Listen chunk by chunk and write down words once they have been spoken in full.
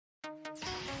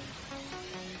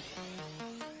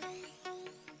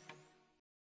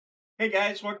Hey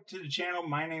guys, welcome to the channel.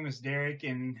 My name is Derek,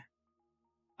 and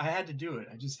I had to do it.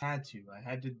 I just had to. I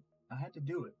had to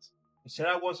do it. I said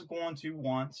I wasn't going to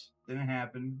once. Didn't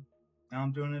happen. Now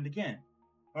I'm doing it again.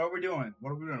 What are we doing?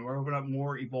 What are we doing? We're opening up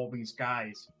more Evolving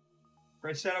Skies.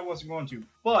 I said I wasn't going to,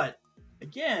 but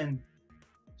again,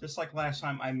 just like last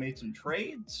time, I made some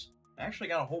trades. I actually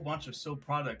got a whole bunch of sealed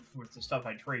product with the stuff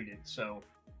I traded, so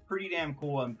pretty damn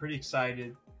cool. I'm pretty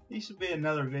excited. Needs to be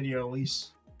another video, at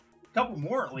least a couple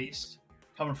more at least,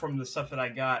 coming from the stuff that I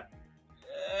got.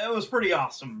 It was pretty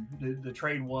awesome. The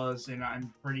trade was, and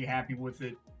I'm pretty happy with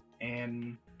it.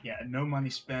 And yeah, no money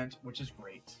spent, which is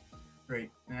great. Great.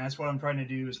 And that's what I'm trying to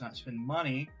do, is not spend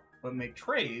money, but make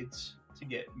trades to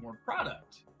get more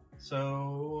product.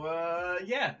 So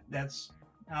yeah, that's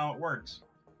how it works.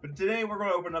 But today we're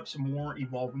going to open up some more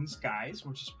Evolving Skies,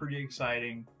 which is pretty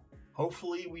exciting.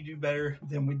 Hopefully we do better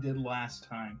than we did last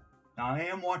time. Now, I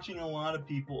am watching a lot of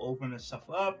people open this stuff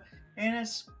up, and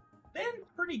it's been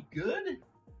pretty good,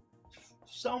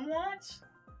 somewhat.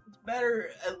 It's better,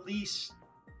 at least,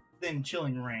 than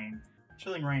Chilling Reign.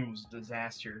 Chilling Reign was a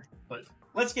disaster, but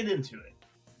let's get into it.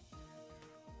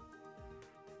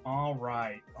 All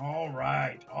right.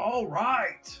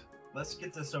 Let's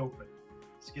get this open.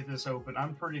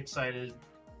 I'm pretty excited.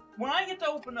 When I get to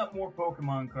open up more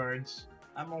Pokemon cards,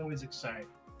 I'm always excited.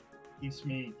 Keeps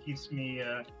me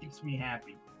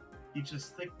happy. Keeps this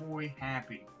thick boy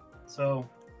happy. So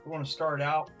we're going to start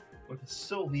out with a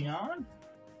Sylveon.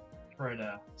 Try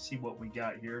to see what we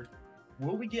got here.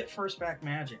 Will we get first pack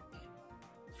magic?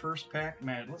 First pack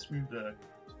magic. Let's move the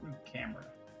camera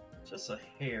just a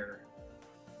hair.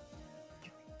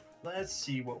 Let's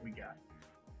see what we got.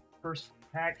 First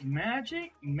pack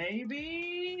magic?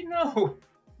 Maybe? No,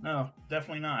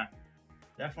 definitely not.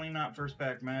 Definitely not first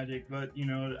pack magic, but you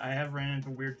know, I have ran into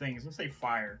weird things. Let's say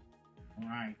fire. All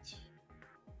right.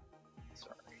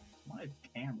 Sorry, my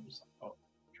camera's. Oh,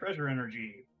 treasure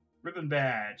energy, ribbon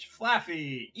badge,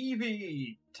 Flaffy,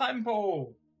 Eevee,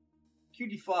 Tympole,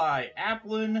 Cutiefly,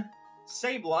 Applin,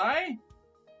 Sableye,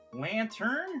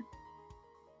 Lantern,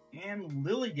 and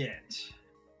Lilligant.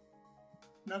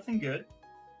 Nothing good.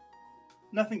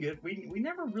 Nothing good. We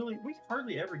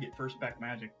hardly ever get first pack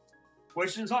magic.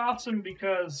 Which is awesome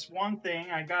because one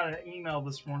thing, I got an email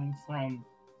this morning from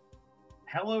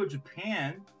Hello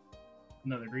Japan,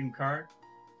 another green card,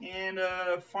 and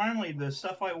finally the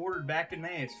stuff I ordered back in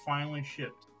May is finally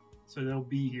shipped. So they'll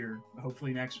be here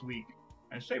hopefully next week.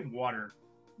 I say water,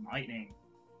 lightning,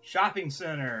 shopping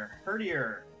center,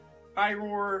 Herdier,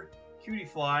 Pyroar,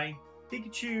 Cutiefly,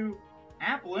 Pikachu,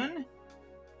 Applin,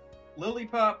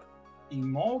 Lillipup,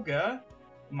 Emolga,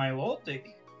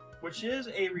 Milotic, which is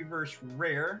a reverse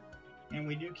rare, and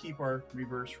we do keep our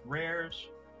reverse rares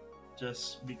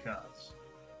just because.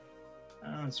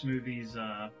 Let's move these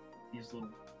little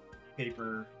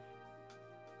paper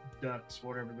ducks,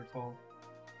 whatever they're called.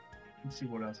 Let's see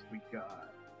what else we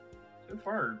got. So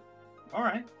far, all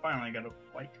right. Finally, I got a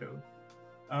white code.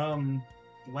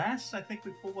 Last I think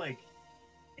we pulled like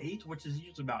 8, which is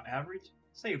usually about average.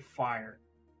 Say fire,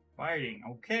 fighting.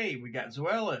 Okay, we got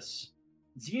Zoelis.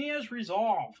 Xenia's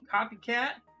Resolve,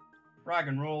 Copycat,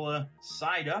 Roggenrola,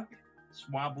 Psyduck,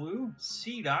 Swablu,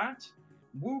 Seedot,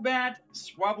 Woobat,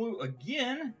 Swablu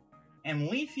again, and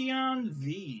Leafeon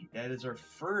V. That is our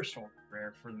first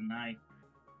rare for the night.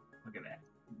 Look at that.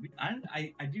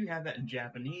 I do have that in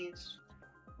Japanese,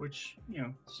 which, you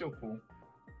know, still cool.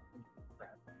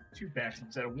 2 packs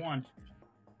instead of 1.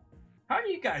 How do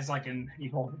you guys like in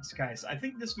Evolving Skies? I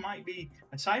think this might be,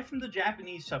 aside from the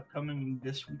Japanese stuff coming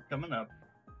up,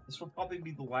 this will probably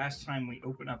be the last time we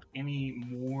open up any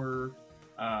more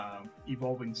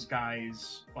Evolving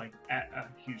Skies, like at a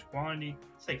huge quantity.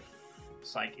 Say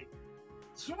Psychic.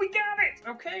 So we got it!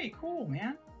 Okay, cool,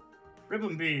 man.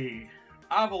 Ribbon Bee,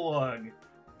 Avalugg,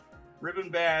 Ribbon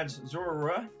Badge,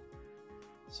 Zorua,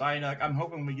 Psyduck. I'm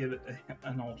hoping we get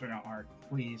an alternate art,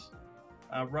 please.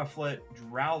 Rufflet,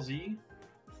 Drowsy,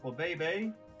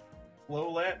 Flabebe,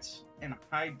 Flolet, and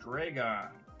Hydreigon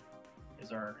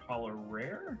is our holo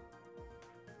rare.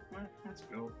 Well, let's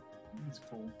go. That's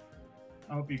cool.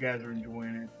 I hope you guys are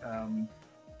enjoying it.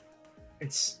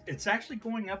 It's actually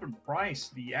going up in price,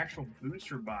 the actual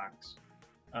booster box.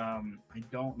 I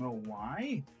don't know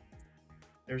why.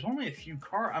 There's only a few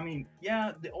cards. I mean,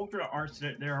 yeah, the ultra arts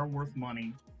they are worth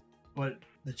money, but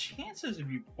the chances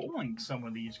of you pulling some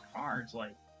of these cards,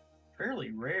 like,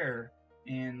 fairly rare.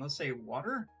 And let's say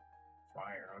water,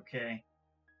 fire. Okay.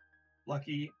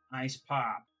 Lucky, Ice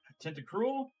Pop,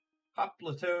 Tentacruel,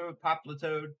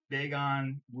 Poplatoad,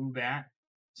 Bagon, Woobat,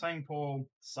 Tympole,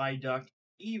 Psyduck,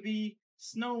 Eevee,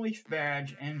 Snowleaf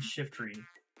Badge, and Shiftry.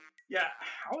 Yeah,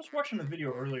 I was watching a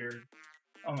video earlier,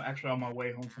 actually on my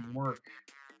way home from work,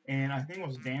 and I think it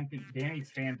was Danny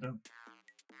Phantom.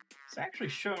 It's actually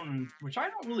shown, which I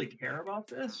don't really care about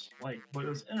this, like, but it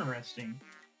was interesting.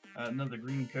 Another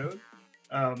green code.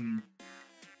 Um,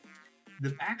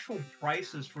 the actual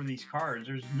prices for these cards,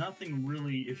 there's nothing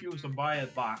really. If you was to buy a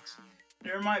box,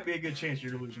 there might be a good chance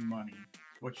you're losing money,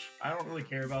 which I don't really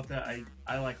care about that.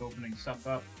 I like opening stuff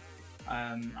up.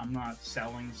 I'm not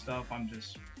selling stuff. I'm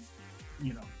just,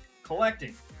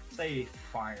 collecting. Say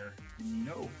fire.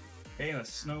 No. Okay, a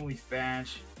Snowleaf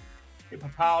Badge,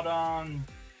 Hippopowdon,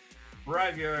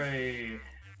 Braviary,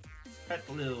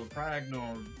 Petlil,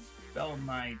 Pragnor,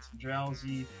 Bellknight,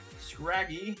 Drowsy,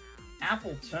 Scraggy,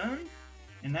 Appleton,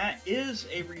 and that is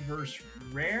a reverse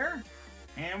rare.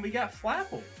 And we got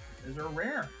Flapple is our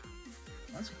rare.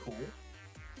 That's cool.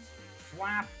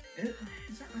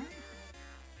 Is that right?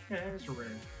 Yeah, it's a rare.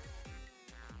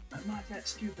 I'm not that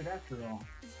stupid after all.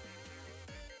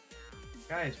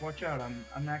 Guys, watch out!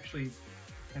 I'm actually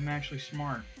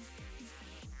smart.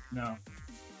 No,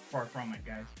 far from it,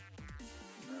 guys.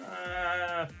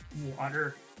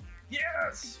 Water.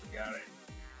 Yes, we got it.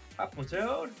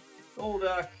 Appletoad,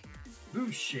 Golduck,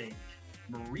 Boost Shake,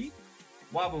 Mareep,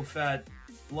 Wobbuffet,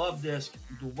 Love Disc,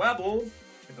 Dwebble,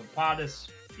 Hippopotas,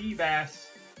 Feebas,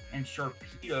 and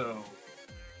Sharpedo.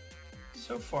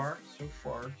 So far,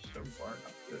 not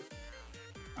good.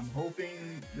 I'm hoping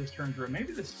this turns around.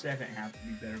 Maybe the second half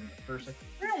will be better than the first.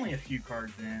 We're only a few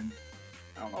cards in.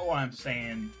 I don't know what I'm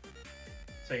saying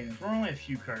this. We're only a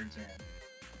few cards in.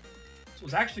 This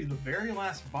was actually the very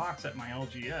last box at my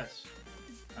LGS.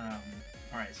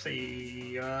 Alright,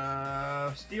 say,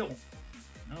 Steel.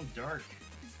 No, Dark.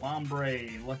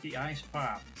 Lombre, Lucky Ice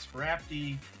Pop,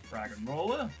 Scrafty,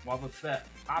 Raggenrola, Wobbuffet,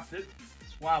 Hoppip,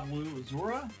 Swablu,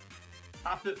 Azura,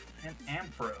 Hoppip, and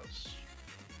Ampharos.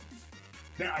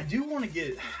 Now, I do want to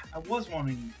get, I don't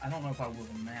know if I will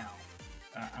now.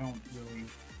 I don't really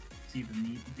see the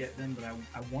need to get them, but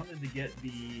I wanted to get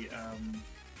the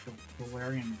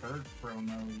Galarian Bird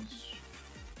promos.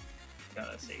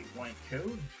 Gotta say blank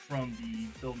code from the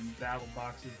building battle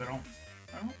boxes, but I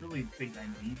don't really think I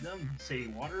need them. Say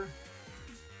water,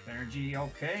 energy,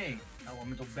 okay.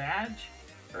 Elemental badge,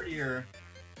 Herdier,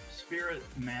 Spirit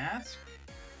Mask,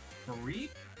 Mareep,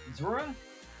 Zora,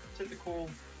 typical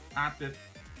Hoppip,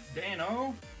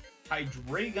 Dano,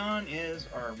 Hydreigon is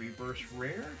our reverse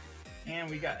rare, and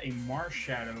we got a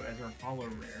Marshadow as our holo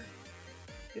rare.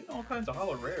 Getting all kinds of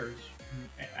holo rares.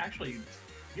 Actually,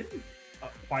 getting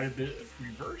quite a bit of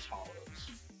reverse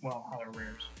holos. Well, holo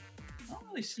rares. I don't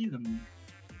really see them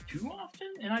too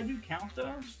often, and I do count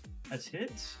those as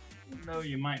hits. Even though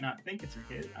you might not think it's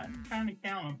a hit, I kind of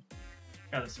count them.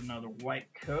 Got us another white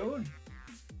code.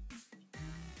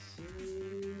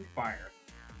 Fire.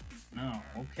 No,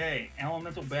 okay.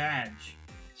 Elemental Badge,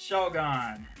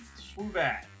 Shogun,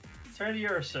 Swoobat,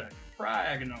 Teddiursa,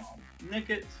 Cryogonal,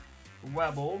 Nickit,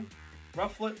 Webble,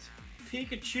 Rufflet,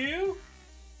 Pikachu,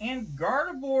 and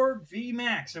Gardevoir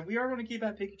VMAX. And we are going to keep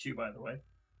that Pikachu, by the way.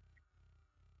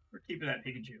 We're keeping that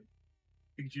Pikachu.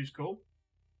 Pikachu's cool.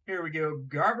 Here we go.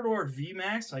 Gardevoir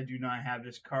VMAX. I do not have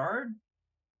this card.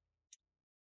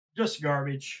 Just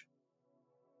garbage.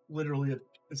 Literally,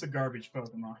 it's a garbage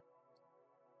Pokemon.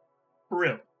 For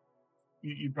real.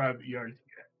 You already see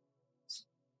that.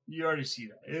 You already see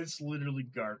that. It's literally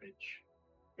garbage.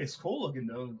 It's cool looking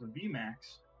though, the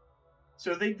VMAX.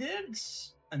 So they did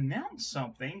announce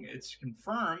something. It's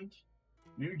confirmed.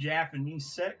 New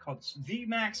Japanese set called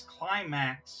VMAX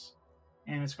Climax.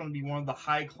 And it's going to be one of the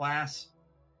high class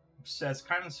sets,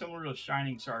 kind of similar to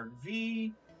Shining Star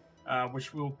V,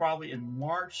 which we will probably in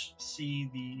March see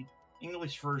the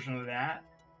English version of that.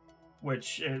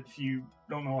 Which, if you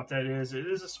don't know what that is, it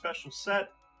is a special set.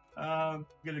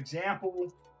 Good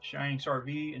example, Shining Star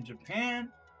V in Japan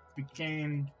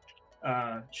became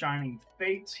Shining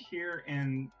Fates here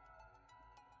in,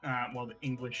 the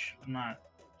English. I'm not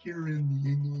here in the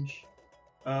English.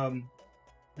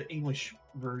 The English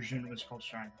version was called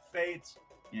Shining Fates.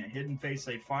 Hidden Fates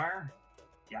They Fire.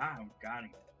 Yeah, got him.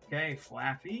 Okay,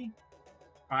 Flaffy,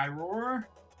 Pyroar,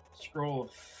 Scroll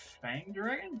of Fang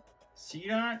Dragon,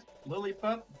 Seedot,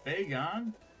 Lillipup,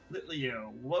 Bagon,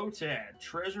 Litleo, Lotad,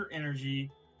 Treasure Energy,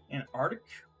 and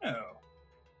Articuno.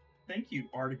 Thank you,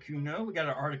 Articuno. We got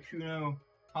an Articuno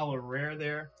holo rare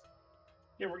there.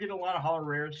 Yeah, we're getting a lot of holo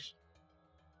rares.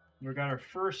 We got our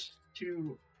first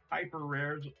two hyper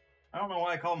rares. I don't know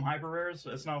why I call them hyper rares.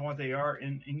 That's not what they are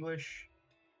in English.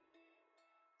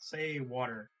 Say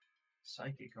water.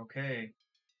 Psychic, okay.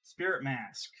 Spirit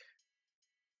Mask.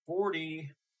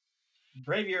 40.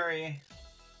 Braviary,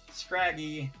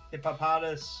 Scraggy,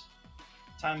 Hippopotas,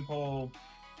 Temple,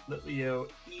 Litleo,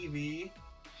 Eevee,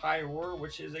 Pyroar,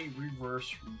 which is a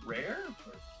reverse rare.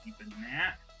 We're keeping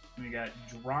that. We got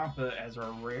Drampa as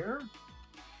our rare.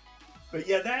 But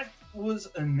yeah, that was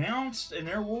announced, and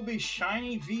there will be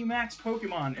shiny VMAX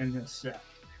Pokemon in this set.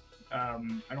 I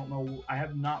don't know. I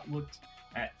have not looked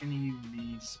at any of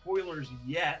the spoilers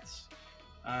yet.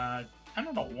 I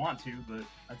don't want to, but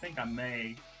I think I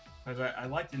may, because I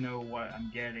like to know what I'm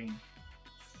getting.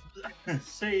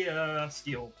 Say,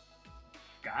 Steel.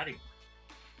 Got him.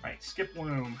 Right,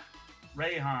 Skiploom,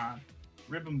 Rayhan,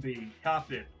 Ribombee,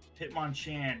 Coppet,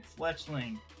 Hitmonchan,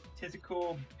 Fletchling,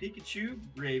 Tentacool, Pikachu,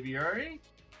 Braviary,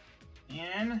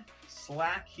 and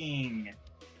Slacking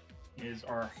is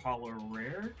our holo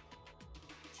rare.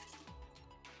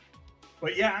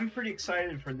 But yeah, I'm pretty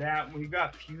excited for that. We've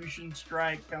got Fusion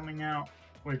Strike coming out,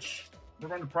 which we're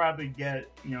going to probably get,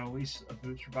 you know, at least a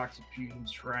booster box of Fusion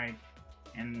Strike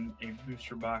and a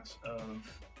booster box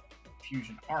of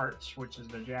Fusion Arts, which is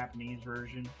the Japanese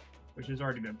version, which has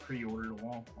already been pre-ordered a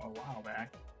while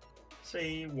back.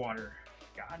 Say Water.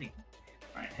 Got him.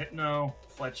 Alright, Hypno,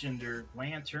 Fletchinder,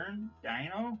 Lantern,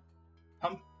 Dino,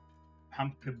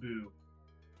 Pumpkaboo.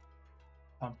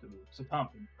 It's a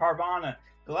pumpkin. Carvana,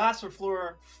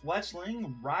 Glassifleur,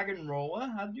 Fletchling,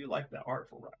 Roggenrola. How do you like that art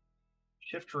for Rock?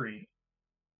 Shiftry.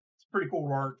 It's pretty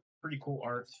cool art. Pretty cool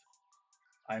art,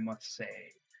 I must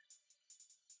say.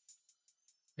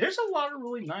 There's a lot of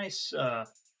really nice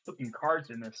looking cards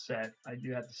in this set, I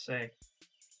do have to say.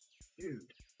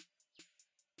 Dude.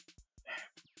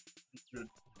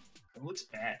 It looks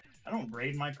bad. I don't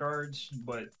braid my cards,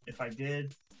 but if I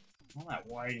did, all that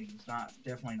whiting is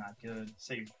definitely not good.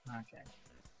 Say, okay.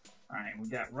 Alright, we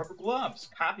got Rubber Gloves,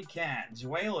 Copycat,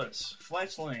 Zuelis,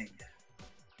 Fletchling,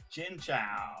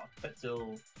 Chinchou,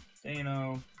 Petil,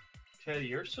 Dano,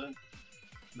 Teddiursa,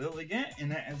 Lilligant,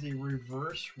 and that is a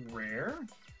reverse rare.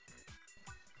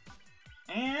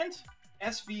 And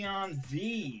Espeon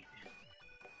V.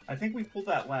 I think we pulled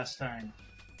that last time.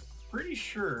 Pretty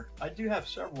sure. I do have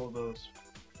several of those.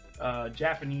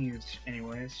 Japanese,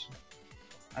 anyways.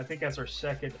 I think that's our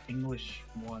second English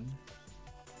one.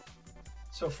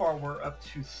 So far, we're up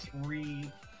to 3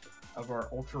 of our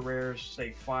ultra rares.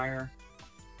 Say Fire.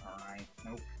 Alright,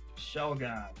 nope.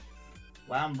 Shelgon,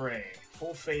 Lambre,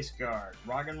 Full Face Guard,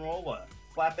 Roggenrola,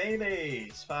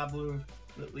 Flabébé, Swablu,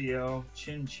 Litleo,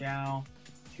 Chinchou,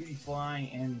 Cutiefly,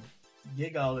 and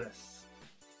Gigalith.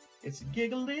 It's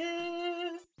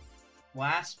Gigalith!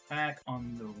 Last pack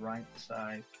on the right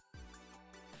side.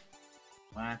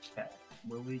 Last pack.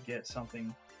 Will we get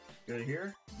something good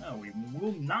here? No, we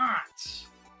will not.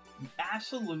 We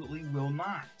absolutely will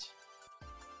not.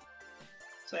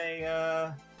 Say,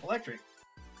 Electric.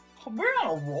 We're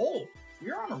on a roll.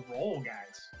 We're on a roll,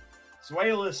 guys.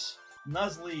 Zuelis,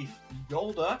 Nuzleaf,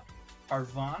 Golduck,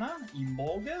 Carvana,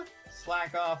 Emolga,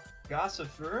 Slackoff,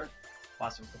 Gossifleur,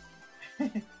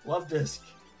 Love Disc,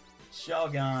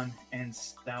 Shelgon, and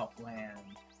Stoutland.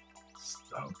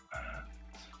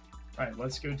 Alright,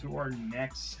 let's go to our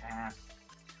next half.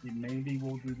 Maybe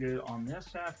we'll do good on this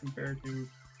half compared to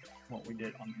what we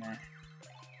did on that.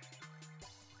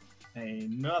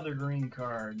 Another green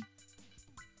card.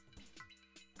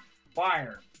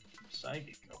 Fire.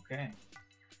 Psychic, okay.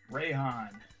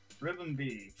 Rayhan,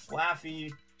 Ribombee,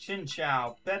 Flaffy,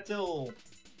 Chinchou, Petil,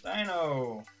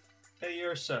 Dino,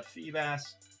 Teddiursa, Feebas,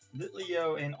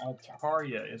 Litleo, and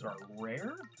Altaria is our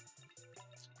rare.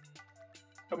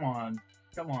 Come on,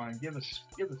 give us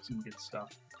some good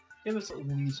stuff. Give us at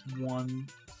least one.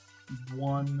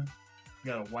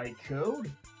 Got a white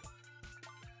code.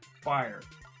 Fire.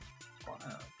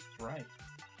 That's right.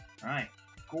 All right.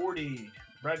 Gordy,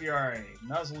 Braviary,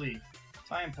 Nuzleaf,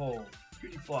 Timepole,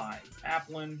 Cutiefly,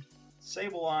 Applin,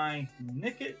 Sableye,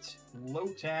 Nickit,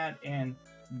 Lotad, and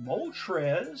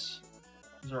Moltres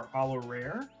is our holo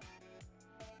rare.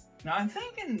 Now I'm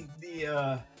thinking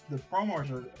the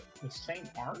promos are the same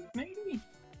art, maybe?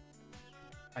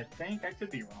 I think. I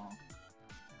could be wrong.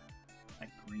 Like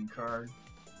green card.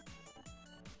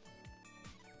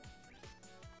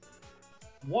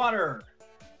 Water.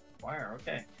 Fire,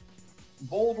 okay.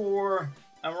 Boldore,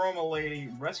 Aroma Lady,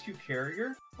 Rescue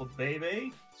Carrier,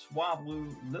 Flabébé,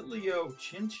 Swablu, Litleo,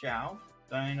 Chinchou,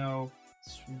 Dino,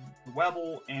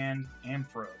 Swabble, and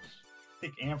Ampharos. I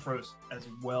think Ampharos as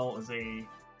well as a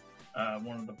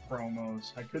one of the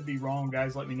promos. I could be wrong,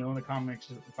 guys. Let me know in the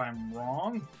comments if I'm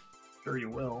wrong. Sure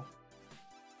you will.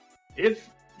 If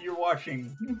you're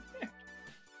watching,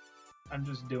 I'm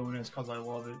just doing this because I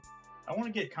love it. I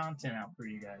want to get content out for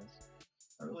you guys.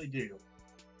 I really do.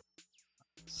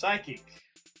 Psychic.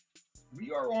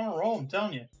 We are on a roll, I'm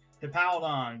telling you.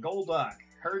 Hippowdon, Golduck,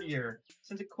 Herdier,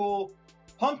 Cyndaquil,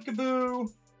 Pumpkaboo,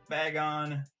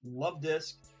 Bagon, Love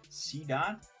Disc,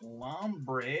 Seedot,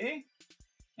 Lombre,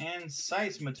 and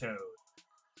Seismitoad.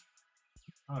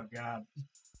 Oh god.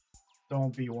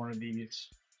 Don't be one of these.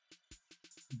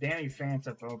 Danny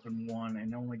Fantip opened one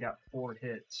and only got 4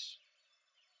 hits.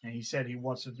 And he said he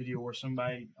watched a video where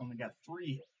somebody only got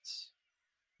 3 hits.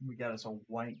 We got us a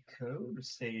white code.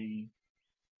 Say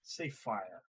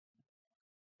fire.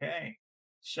 Okay.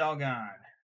 Shelgon,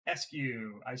 SQ,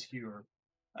 Ice Cure,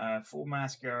 Full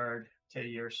Mask Guard,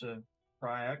 Teddy Ursa,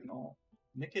 Priagonal,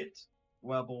 Nickit,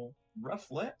 Webble,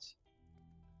 Rufflet,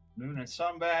 Moon and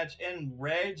Sun Badge, and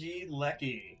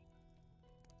Regieleki.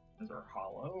 Those are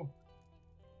hollow.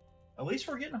 At least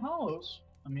we're getting hollows.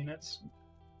 I mean, that's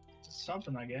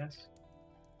something, I guess.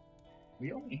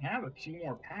 We only have a few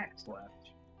more packs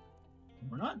left.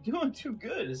 We're not doing too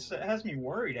good. It has me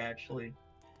worried, actually.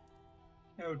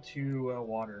 Go to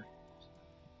water.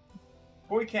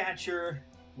 Boycatcher,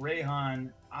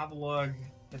 Rayhan, Avalug,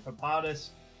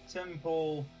 Hippopotas,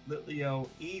 Simple, Litleo,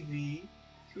 Eevee,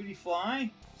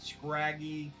 Cutiefly,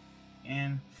 Scraggy,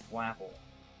 and Flapple.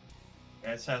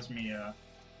 This has me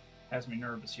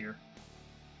nervous here.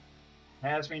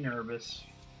 Has me nervous.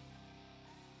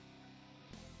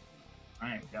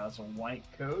 Alright, we got us a white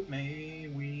code.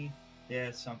 Maybe we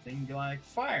get something like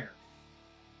fire.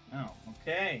 Oh,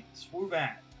 okay.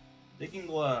 Swoobat, Digging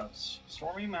Gloves,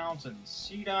 Stormy Mountains,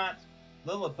 Seedot,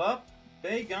 Lillipup,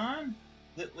 Bagon,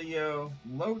 Litleo,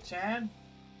 Lotad,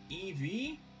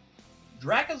 Eevee,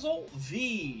 Dracozolt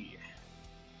V.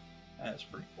 That's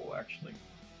pretty cool, actually.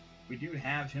 We do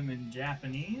have him in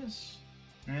Japanese,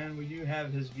 and we do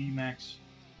have his VMAX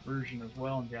version as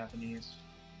well in Japanese.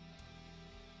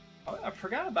 I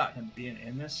forgot about him being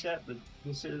in this set, but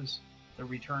this is the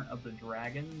Return of the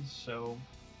Dragons, so...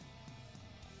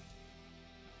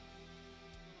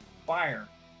 Fire.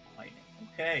 Lightning.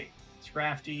 Okay.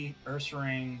 Scrafty,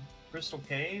 Ursaring, Crystal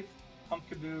Cave,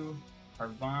 Pumpkaboo,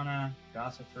 Carvanha,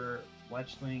 Gossifer,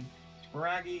 Fletchling,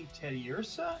 Scraggy, Teddy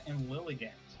Ursa, and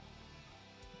Lilligant.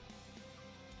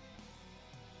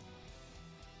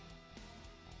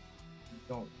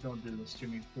 Don't do this to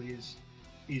me, please.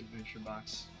 Please, Booster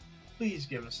Box. Please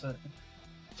give us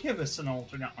an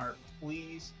alternate art,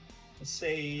 please. Let's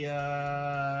say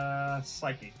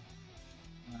Psychic.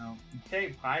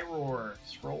 Okay, Pyroar,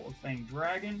 Scroll of Fang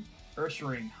Dragon,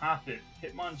 Ursaring, Hoppip,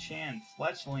 Hitmonchan,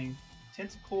 Fletchling,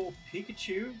 Tentacle,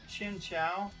 Pikachu,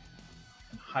 Chinchou,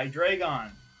 and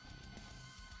Hydreigon.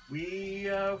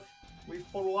 We've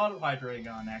pulled a lot of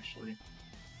Hydreigon, actually.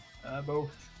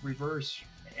 Both reverse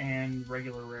and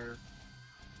regular rare.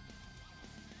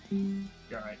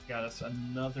 Alright, got us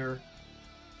another,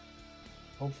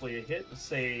 hopefully a hit. Let's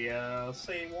say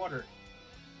water.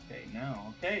 Okay,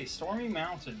 no. Okay, Stormy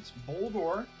Mountains,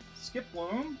 Boldore,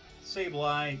 Skiploom,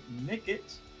 Sableye,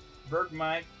 Nickit,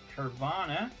 Bergmite,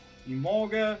 Carvanha,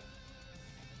 Emolga,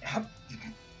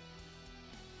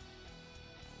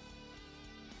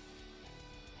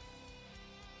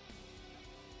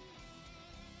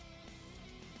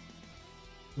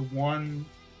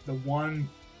 the one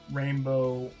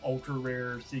rainbow ultra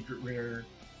rare secret rare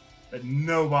that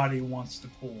nobody wants to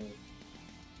pull.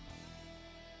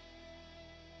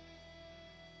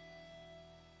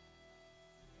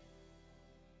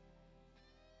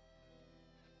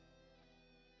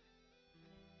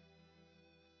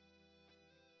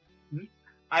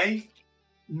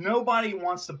 Nobody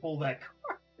wants to pull that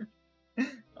card.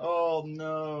 Oh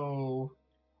no.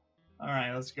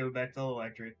 Alright, let's go back to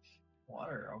electric.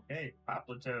 Water, okay.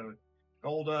 Poplitoad,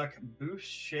 Golduck, Boost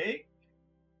Shake,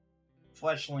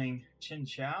 Fletchling,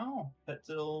 Chinchou,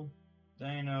 Petil,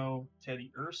 Dino,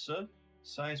 Teddy Ursa,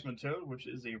 Seismitoad, which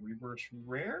is a reverse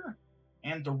rare,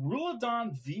 and the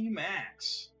Duraludon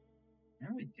VMAX.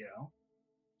 There we go.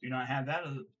 Do not have that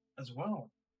as well.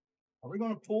 Are we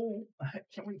going to pull?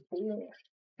 Can we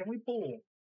pull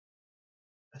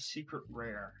a secret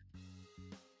rare?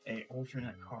 A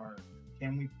alternate card.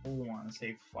 Can we pull one?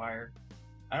 Say fire.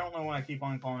 I don't know why I keep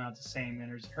on calling out the same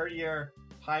winners. Herdier,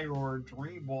 Pyroar,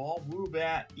 Dream Ball,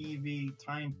 Woobat, Eevee,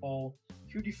 Timepole,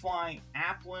 Cutiefly,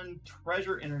 Applin,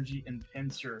 Treasure Energy, and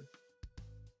Pinsir.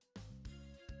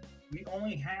 We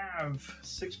only have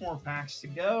 6 more packs to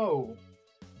go.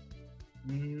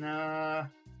 Nah.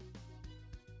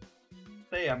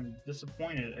 Hey, I'm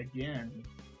disappointed again.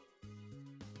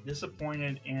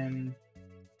 Disappointed in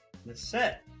the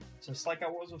set, just like I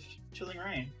was with Chilling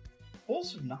Reign.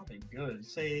 Pulls have not been good.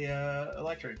 Say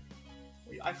electric.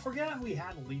 I forgot we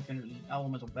had a Leaf Energy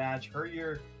Elemental Badge.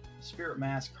 Herdier, Spirit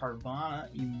Mask, Carvanha,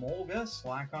 Emolga,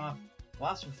 Slackoff,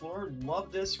 Blastoifleur,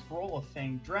 Love This, Scroll of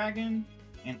Fang Dragon,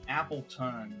 and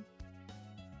Appleton.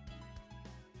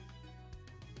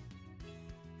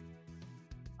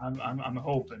 I'm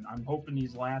hoping. I'm hoping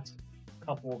these last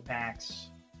couple of packs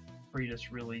treat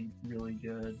us really, really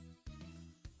good.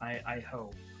 I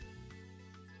hope.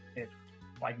 If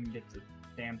I can get the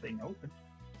damn thing open.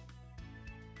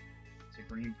 It's a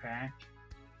green pack.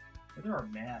 They're a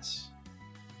mess.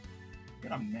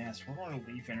 Get a mess. We're going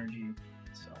to Leaf Energy.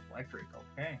 It's electric.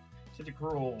 Okay.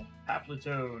 Tentacruel,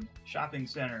 Paplitoad, Shopping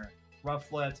Center,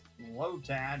 Rufflet,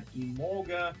 Lotad,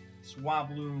 Emolga,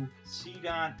 Swablu,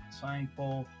 Seedot,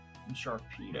 Signpole, and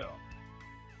Sharpedo.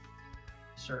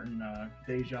 Certain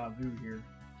deja vu here.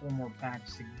 4 more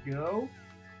packs to go.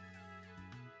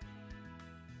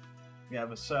 We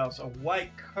have a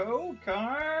white code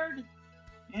card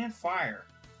and fire.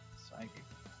 Psychic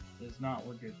does not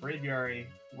look good. Braviary,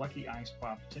 Lucky Ice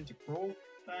Pop, Tentacruel,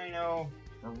 Dino,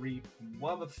 Mareep,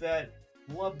 Wobbuffet,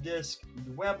 Love Disc,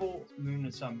 Dwebble, Moon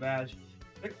and Sun Badge,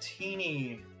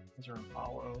 Victini, is our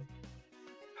Apollo.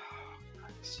 Oh,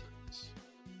 God, this sucks.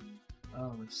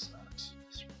 Oh, this sucks.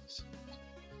 This really sucks.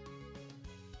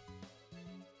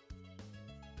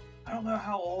 I don't know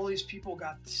how all these people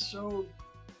got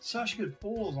such good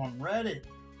pulls on Reddit.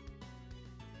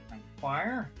 And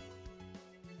fire.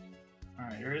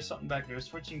 Alright, there is something back there.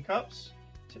 Switching Cups,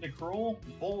 Tentacruel,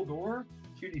 Boldore,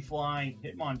 Cutiefly,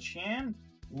 Hitmonchan,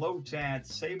 Lotad,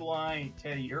 Sableye,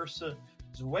 Teddy Ursa,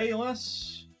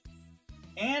 Zuelis,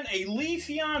 and a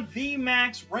Leafeon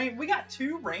VMAX Rain. We got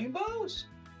 2 rainbows?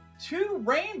 2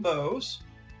 rainbows?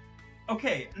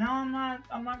 Okay, now I'm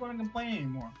not going to complain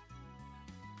anymore.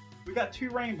 We got 2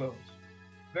 rainbows.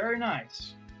 Very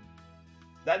nice.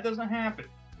 That doesn't happen.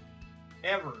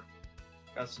 Ever.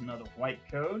 Got another white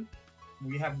code.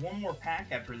 We have 1 more pack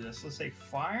after this. Let's say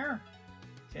fire.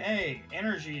 Okay,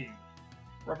 energy.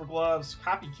 Rubber gloves,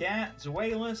 Copycat,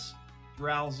 Zuelis,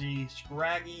 Drowsy,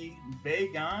 Scraggy,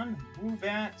 Bagon,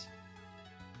 Woobat,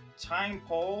 Time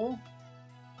Pole,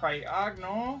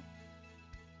 Cryogonal.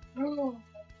 Oh.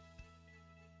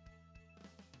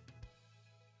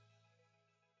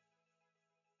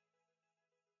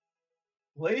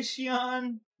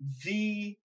 Glaceon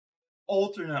V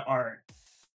alternate art.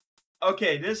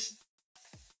 Okay, this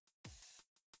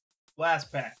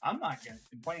last pack. I'm not gonna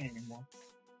complain anymore.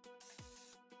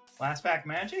 Last pack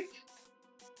magic?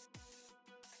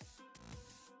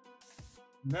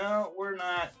 No, we're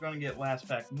not gonna get last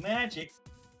pack magic.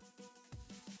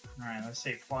 Alright, let's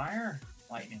say fire,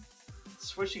 lightning.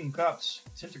 Switching Cups,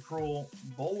 Tentacruel,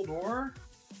 Boldore,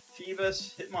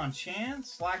 Phoebus, Hitmonchan,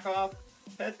 Slackoff,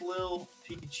 Petlil,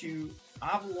 Pikachu,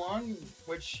 Avalon,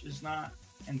 which is not,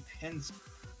 and Pins.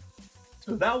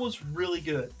 So that was really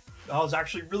good. That was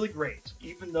actually really great,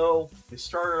 even though it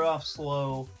started off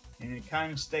slow and it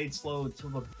kind of stayed slow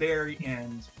until the very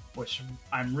end, which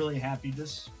I'm really happy.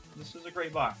 This is a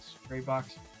great box. Great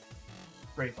box.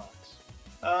 Great box.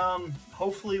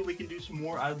 Hopefully we can do some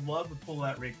more. I'd love to pull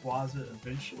that Rayquaza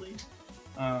eventually.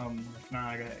 If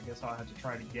not, I guess I'll have to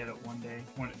try to get it one day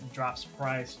when it drops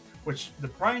price, which the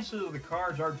prices of the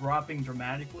cards are dropping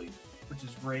dramatically, which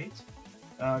is great.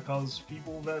 Because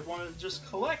people that want to just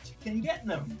collect can get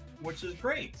them, which is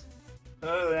great.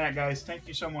 Other than that, guys, thank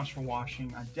you so much for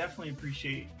watching. I definitely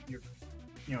appreciate your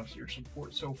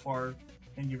support so far.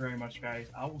 Thank you very much,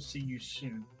 guys. I will see you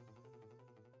soon.